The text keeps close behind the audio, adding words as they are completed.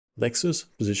Lexus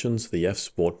positions the F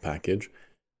Sport package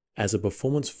as a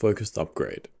performance-focused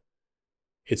upgrade.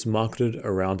 It's marketed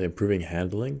around improving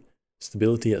handling,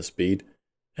 stability at speed,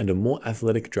 and a more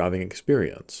athletic driving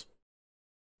experience.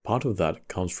 Part of that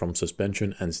comes from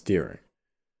suspension and steering,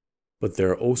 but there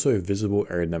are also visible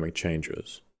aerodynamic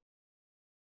changes.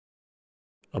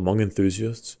 Among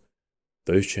enthusiasts,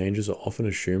 those changes are often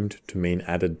assumed to mean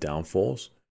added downforce,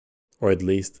 or at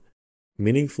least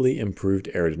meaningfully improved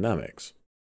aerodynamics.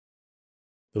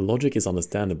 The logic is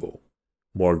understandable: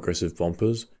 more aggressive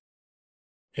bumpers,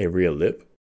 a rear lip,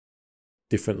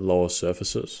 different lower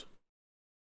surfaces.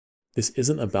 This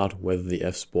isn't about whether the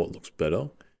F Sport looks better,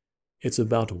 it's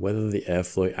about whether the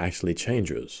airflow actually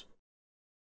changes.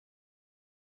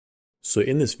 So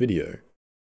in this video,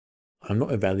 I'm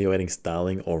not evaluating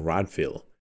styling or ride feel.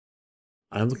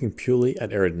 I'm looking purely at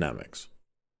aerodynamics.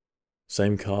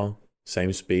 Same car,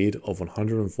 same speed of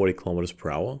 140 km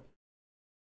per hour.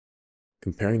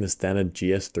 Comparing the standard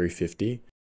GS350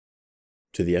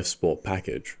 to the F Sport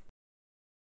package.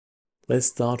 Let's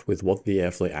start with what the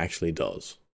airflow actually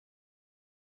does.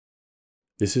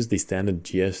 This is the standard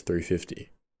GS350.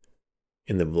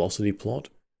 In the velocity plot,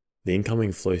 the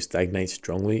incoming flow stagnates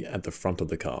strongly at the front of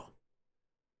the car.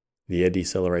 The air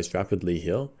decelerates rapidly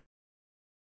here,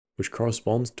 which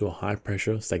corresponds to a high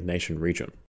pressure stagnation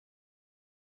region.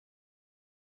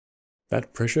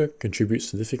 That pressure contributes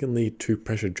significantly to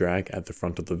pressure drag at the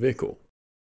front of the vehicle.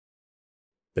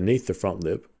 Beneath the front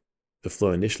lip, the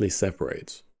flow initially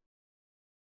separates.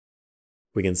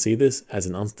 We can see this as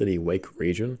an unsteady wake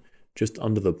region just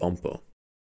under the bumper.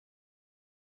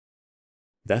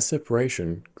 That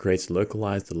separation creates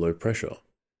localized low pressure,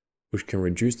 which can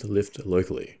reduce the lift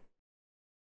locally.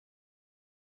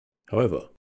 However,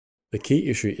 the key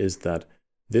issue is that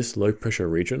this low pressure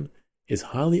region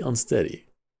is highly unsteady.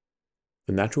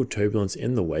 The natural turbulence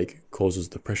in the wake causes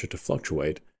the pressure to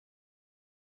fluctuate,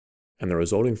 and the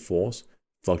resulting force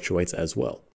fluctuates as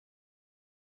well.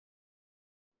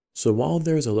 So while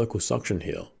there is a local suction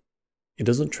here, it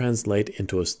doesn't translate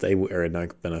into a stable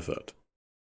aerodynamic benefit.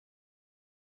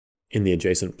 In the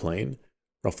adjacent plane,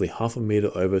 roughly half a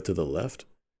meter over to the left,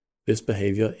 this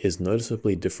behavior is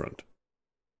noticeably different.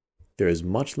 There is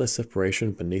much less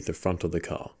separation beneath the front of the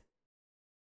car.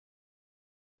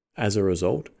 As a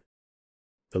result,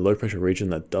 the low pressure region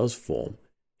that does form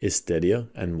is steadier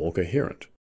and more coherent.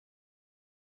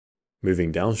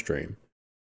 Moving downstream,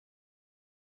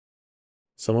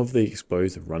 some of the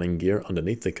exposed running gear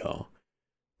underneath the car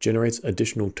generates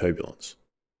additional turbulence.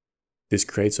 This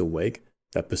creates a wake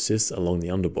that persists along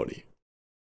the underbody.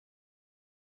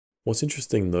 What's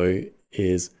interesting though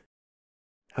is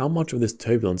how much of this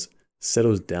turbulence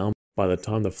settles down by the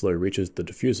time the flow reaches the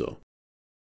diffuser.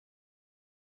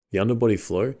 The underbody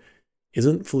flow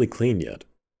isn't fully clean yet,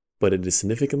 but it is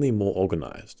significantly more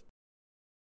organized.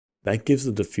 That gives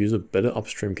the diffuser better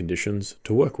upstream conditions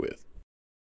to work with.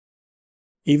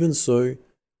 Even so,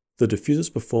 the diffuser's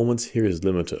performance here is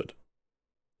limited.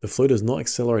 The flow does not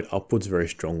accelerate upwards very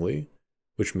strongly,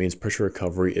 which means pressure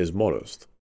recovery is modest.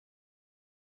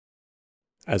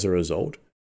 As a result,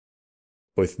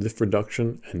 both lift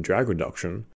reduction and drag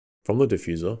reduction from the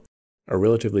diffuser are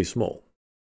relatively small.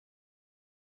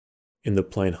 In the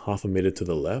plane half a meter to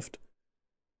the left,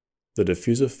 the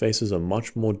diffuser faces a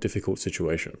much more difficult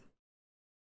situation.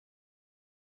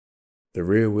 The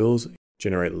rear wheels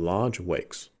generate large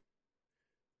wakes.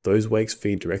 Those wakes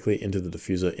feed directly into the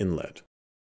diffuser inlet.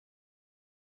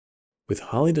 With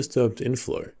highly disturbed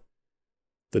inflow,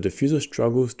 the diffuser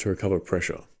struggles to recover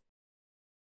pressure.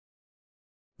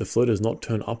 The flow does not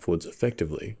turn upwards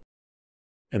effectively,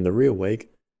 and the rear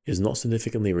wake is not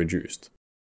significantly reduced.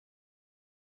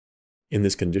 In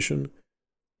this condition,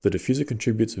 the diffuser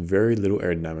contributes very little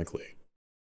aerodynamically.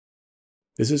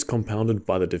 This is compounded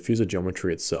by the diffuser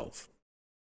geometry itself.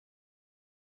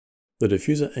 The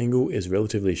diffuser angle is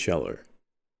relatively shallow,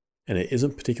 and it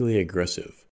isn't particularly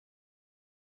aggressive.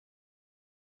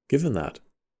 Given that,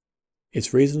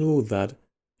 it's reasonable that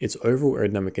its overall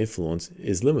aerodynamic influence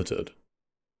is limited,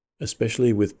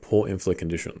 especially with poor inflow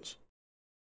conditions.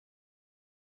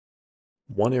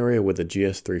 One area where the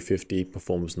GS350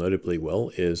 performs notably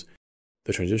well is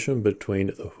the transition between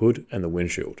the hood and the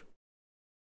windshield.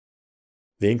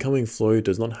 The incoming flow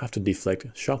does not have to deflect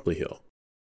sharply here.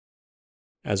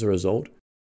 As a result,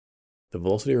 the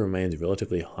velocity remains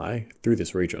relatively high through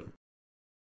this region.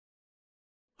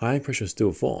 High pressure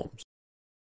still forms,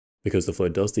 because the flow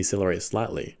does decelerate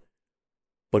slightly,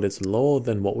 but it's lower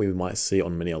than what we might see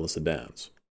on many other sedans.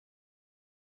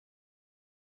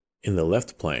 In the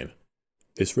left plane,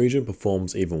 this region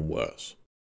performs even worse.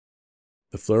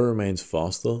 The flow remains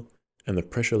faster and the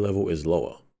pressure level is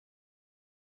lower,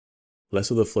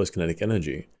 less of the flow's kinetic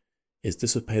energy is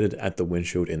dissipated at the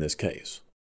windshield in this case.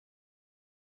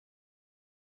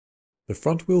 The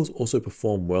front wheels also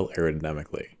perform well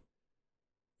aerodynamically.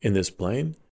 In this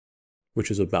plane,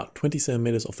 which is about 20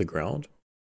 centimeters off the ground,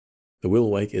 the wheel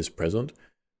wake is present,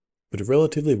 but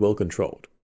relatively well controlled.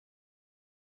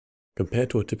 Compared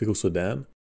to a typical sedan,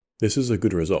 this is a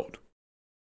good result.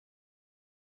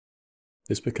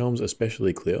 This becomes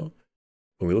especially clear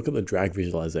when we look at the drag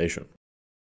visualization.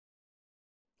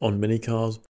 On many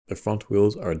cars, the front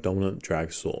wheels are a dominant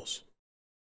drag source.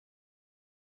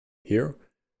 Here,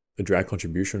 the drag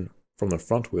contribution from the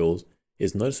front wheels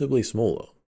is noticeably smaller.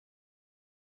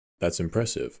 That's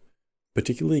impressive,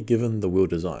 particularly given the wheel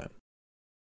design.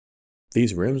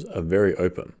 These rims are very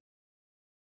open.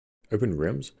 Open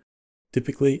rims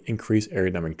typically increase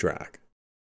aerodynamic drag.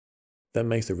 That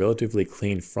makes the relatively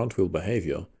clean front wheel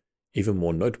behavior even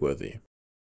more noteworthy.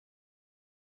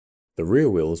 The rear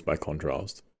wheels, by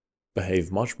contrast,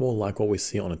 behave much more like what we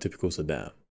see on a typical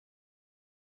sedan.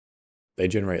 They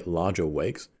generate larger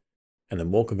wakes and a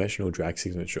more conventional drag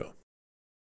signature.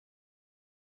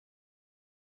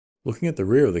 Looking at the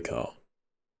rear of the car,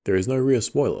 there is no rear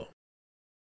spoiler.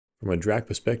 From a drag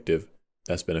perspective,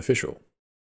 that's beneficial.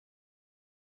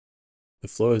 The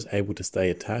flow is able to stay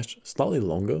attached slightly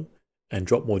longer and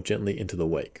drop more gently into the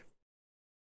wake.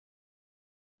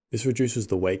 This reduces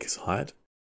the wake's height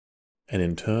and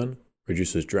in turn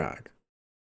reduces drag.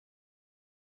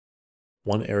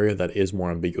 One area that is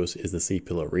more ambiguous is the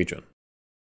C-pillar region.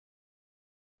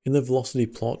 In the velocity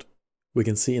plot, we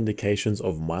can see indications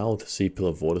of mild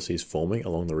C-pillar vortices forming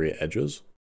along the rear edges.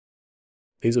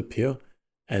 These appear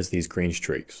as these green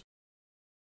streaks.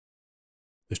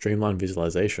 The streamline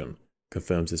visualization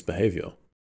confirms this behavior.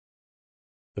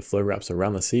 The flow wraps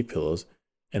around the C-pillars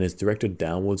and is directed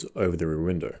downwards over the rear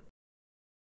window.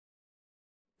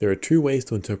 There are two ways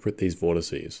to interpret these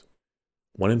vortices.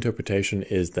 One interpretation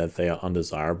is that they are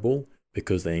undesirable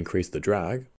because they increase the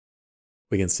drag.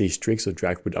 We can see streaks of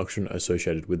drag reduction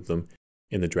associated with them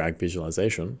in the drag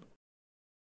visualization.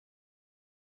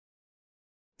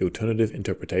 The alternative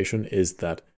interpretation is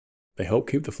that they help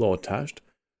keep the flow attached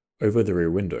over the rear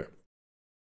window.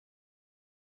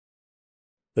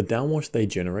 The downwash they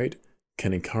generate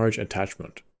can encourage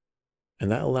attachment,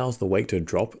 and that allows the wake to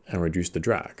drop and reduce the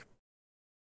drag.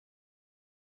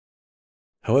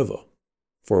 However,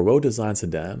 for a well-designed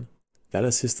sedan, that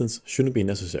assistance shouldn't be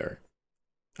necessary.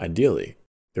 Ideally,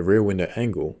 the rear window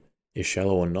angle is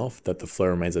shallow enough that the flow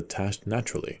remains attached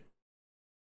naturally.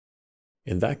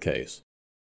 In that case,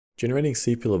 generating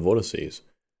C-pillar vortices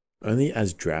only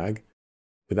adds drag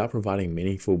without providing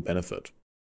meaningful benefit.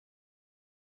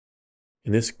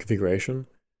 In this configuration,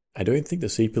 I don't think the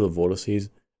C-pillar vortices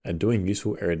are doing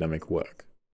useful aerodynamic work.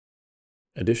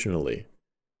 Additionally,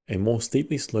 a more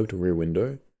steeply sloped rear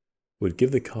window would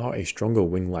give the car a stronger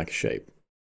wing-like shape.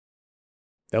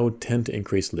 That would tend to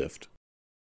increase lift.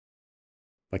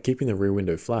 By keeping the rear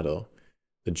window flatter,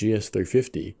 the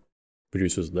GS350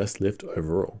 produces less lift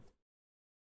overall.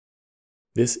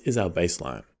 This is our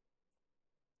baseline.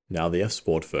 Now the F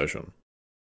Sport version.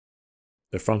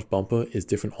 The front bumper is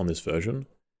different on this version.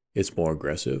 It's more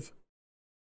aggressive.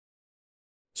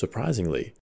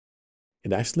 Surprisingly,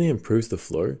 it actually improves the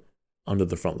flow under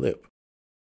the front lip.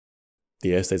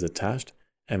 The air stays attached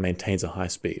and maintains a high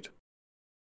speed.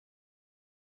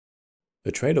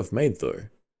 The trade-off made, though,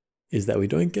 is that we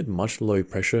don't get much low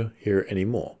pressure here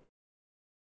anymore.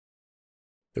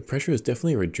 The pressure is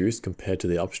definitely reduced compared to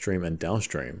the upstream and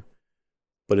downstream,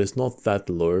 but it's not that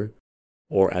low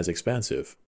or as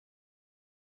expansive.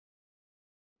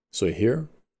 So here,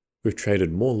 we've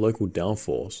traded more local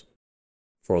downforce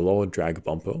for a lower drag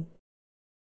bumper,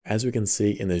 as we can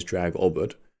see in this drag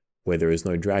orbit where there is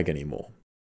no drag anymore.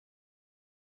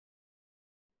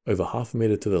 Over half a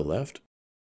meter to the left,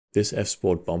 this F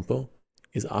Sport bumper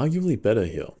is arguably better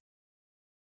here.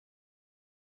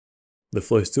 The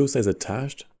flow still stays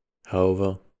attached,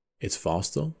 however, it's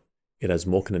faster, it has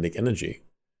more kinetic energy,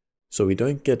 so we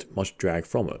don't get much drag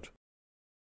from it.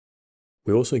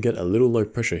 We also get a little low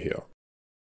pressure here.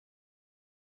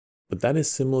 But that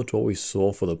is similar to what we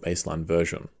saw for the baseline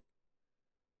version.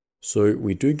 So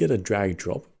we do get a drag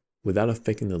drop without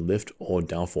affecting the lift or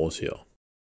downforce here.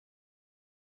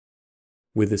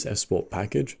 With this F Sport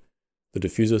package, the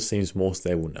diffuser seems more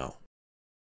stable now.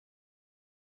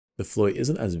 The flow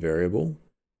isn't as variable,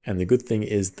 and the good thing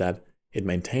is that it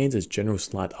maintains its general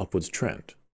slight upwards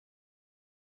trend.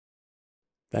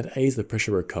 That aids the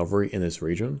pressure recovery in this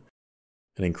region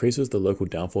and increases the local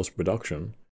downforce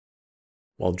production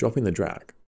while dropping the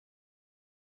drag.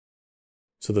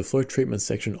 So the flow treatment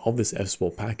section of this F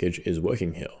Sport package is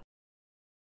working here.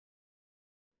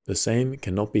 The same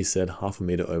cannot be said half a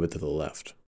meter over to the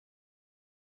left.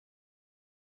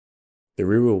 The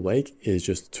rear wheel wake is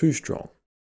just too strong.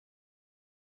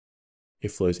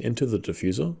 It flows into the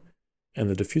diffuser, and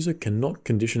the diffuser cannot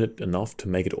condition it enough to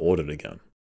make it ordered again.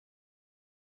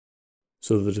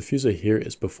 So the diffuser here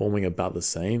is performing about the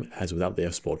same as without the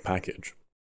F Sport package.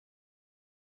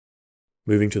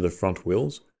 Moving to the front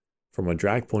wheels, from a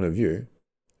drag point of view,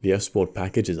 the F Sport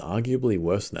package is arguably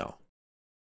worse now.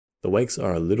 The wakes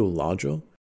are a little larger,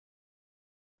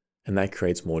 and that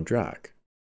creates more drag.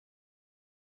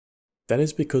 That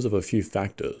is because of a few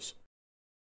factors,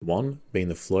 one being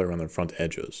the flow around the front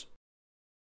edges.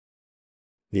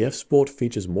 The F Sport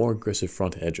features more aggressive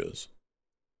front edges.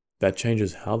 That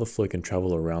changes how the flow can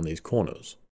travel around these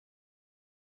corners.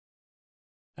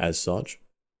 As such,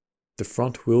 the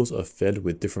front wheels are fed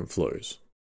with different flows.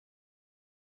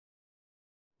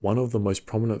 One of the most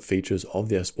prominent features of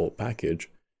the F Sport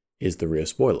package is the rear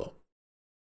spoiler.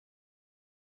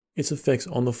 Its effects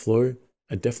on the flow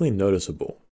are definitely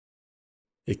noticeable.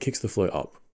 It kicks the flow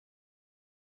up.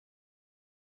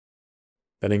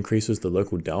 That increases the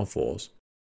local downforce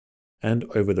and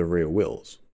over the rear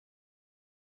wheels.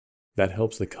 That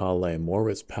helps the car lay more of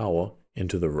its power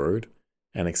into the road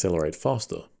and accelerate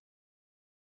faster.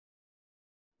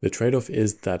 The trade-off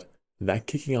is that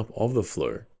kicking up of the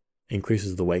flow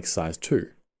increases the wake size too,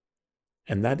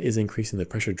 and that is increasing the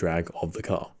pressure drag of the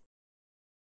car.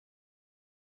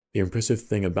 The impressive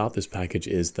thing about this package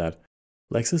is that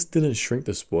Lexus didn't shrink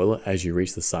the spoiler as you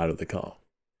reach the side of the car.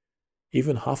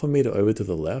 Even half a meter over to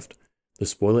the left, the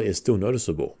spoiler is still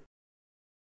noticeable.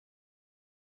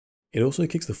 It also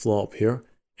kicks the flow up here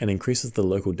and increases the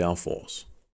local downforce.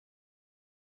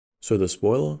 So the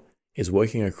spoiler is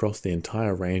working across the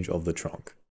entire range of the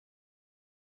trunk.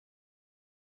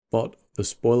 But the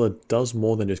spoiler does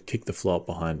more than just kick the flow up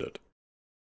behind it.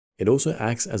 It also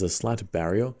acts as a slight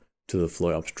barrier to the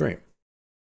flow upstream.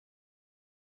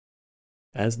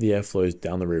 As the air flows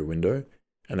down the rear window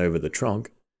and over the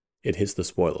trunk, it hits the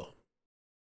spoiler.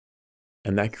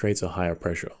 And that creates a higher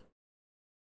pressure.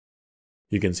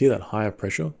 You can see that higher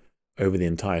pressure over the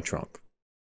entire trunk.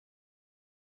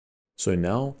 So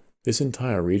now, this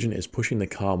entire region is pushing the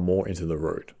car more into the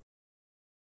road.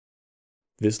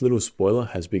 This little spoiler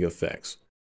has big effects,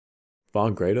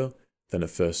 far greater than it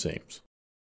first seems.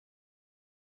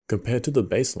 Compared to the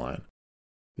baseline,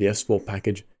 the F Sport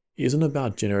package isn't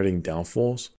about generating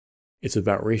downforce, it's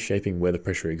about reshaping where the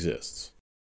pressure exists.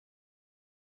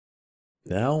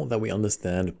 Now that we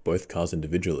understand both cars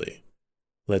individually,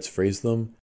 let's freeze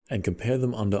them and compare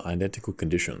them under identical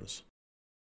conditions.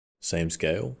 Same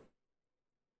scale,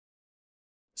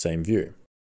 same view.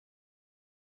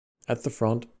 At the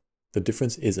front, the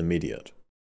difference is immediate.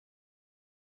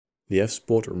 The F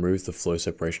Sport removes the flow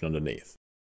separation underneath.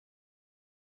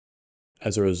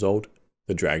 As a result,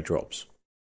 the drag drops.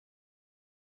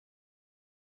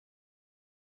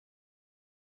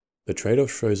 The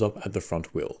trade-off shows up at the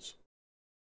front wheels.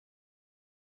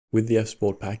 With the F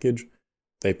Sport package,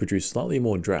 they produce slightly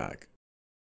more drag.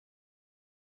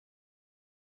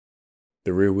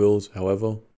 The rear wheels,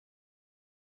 however,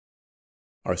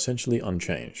 are essentially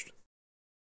unchanged.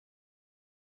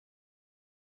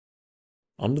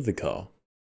 Under the car,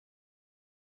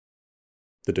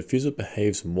 the diffuser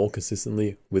behaves more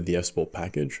consistently with the F Sport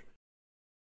package,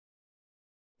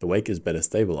 the wake is better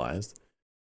stabilized,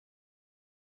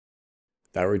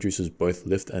 that reduces both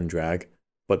lift and drag,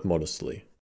 but modestly.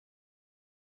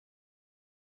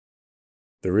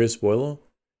 The rear spoiler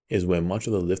is where much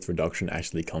of the lift reduction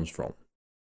actually comes from.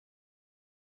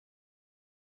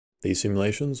 These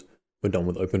simulations were done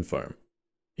with OpenFoam.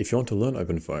 If you want to learn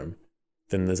OpenFoam,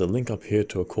 then there's a link up here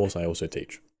to a course I also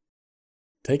teach.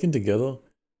 Taken together,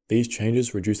 these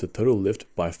changes reduce the total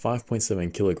lift by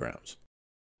 5.7 kilograms.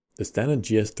 The standard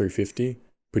GS350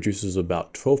 produces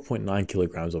about 12.9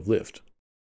 kilograms of lift.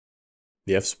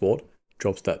 The F Sport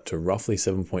drops that to roughly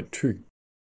 7.2.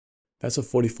 That's a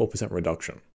 44%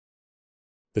 reduction.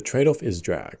 The trade-off is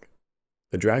drag.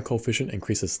 The drag coefficient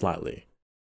increases slightly,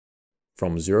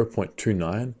 from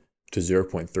 0.29 to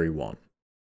 0.31.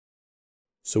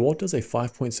 So what does a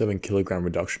 5.7 kilogram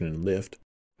reduction in lift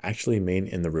actually mean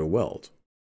in the real world?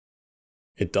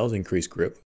 It does increase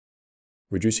grip.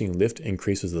 Reducing lift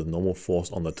increases the normal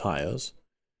force on the tires,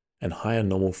 and higher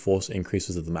normal force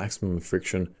increases the maximum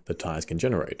friction the tires can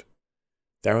generate.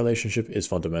 That relationship is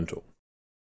fundamental.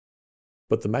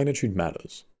 But the magnitude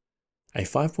matters. A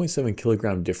 5.7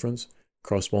 kilogram difference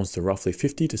corresponds to roughly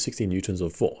 50 to 60 newtons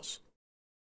of force.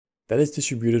 That is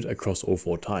distributed across all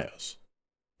four tires,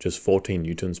 just 14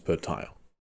 newtons per tire.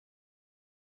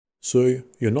 So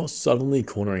you're not suddenly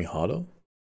cornering harder.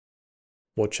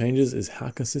 What changes is how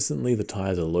consistently the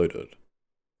tires are loaded,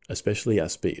 especially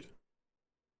at speed.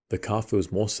 The car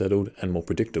feels more settled and more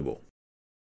predictable.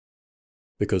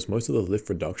 Because most of the lift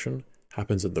reduction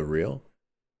happens at the rear,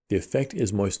 the effect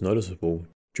is most noticeable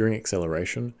during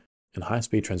acceleration and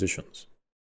high-speed transitions.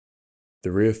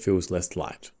 The rear feels less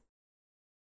light.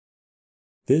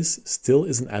 This still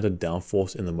isn't added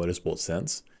downforce in the motorsport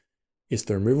sense. It's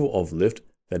the removal of lift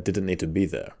that didn't need to be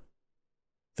there.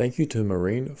 Thank you to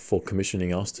Marine for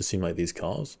commissioning us to simulate these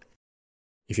cars.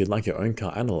 If you'd like your own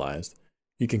car analyzed,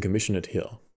 you can commission it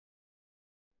here.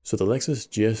 So the Lexus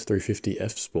GS350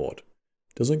 F Sport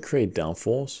doesn't create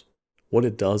downforce. What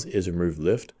it does is remove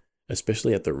lift,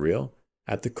 especially at the rear,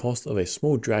 at the cost of a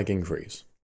small drag increase.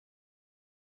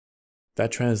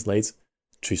 That translates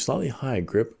to slightly higher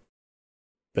grip,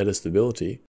 better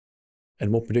stability,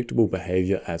 and more predictable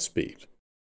behavior at speed.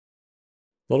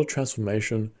 Not a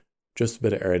transformation, just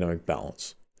better aerodynamic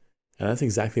balance. And that's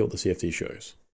exactly what the CFD shows.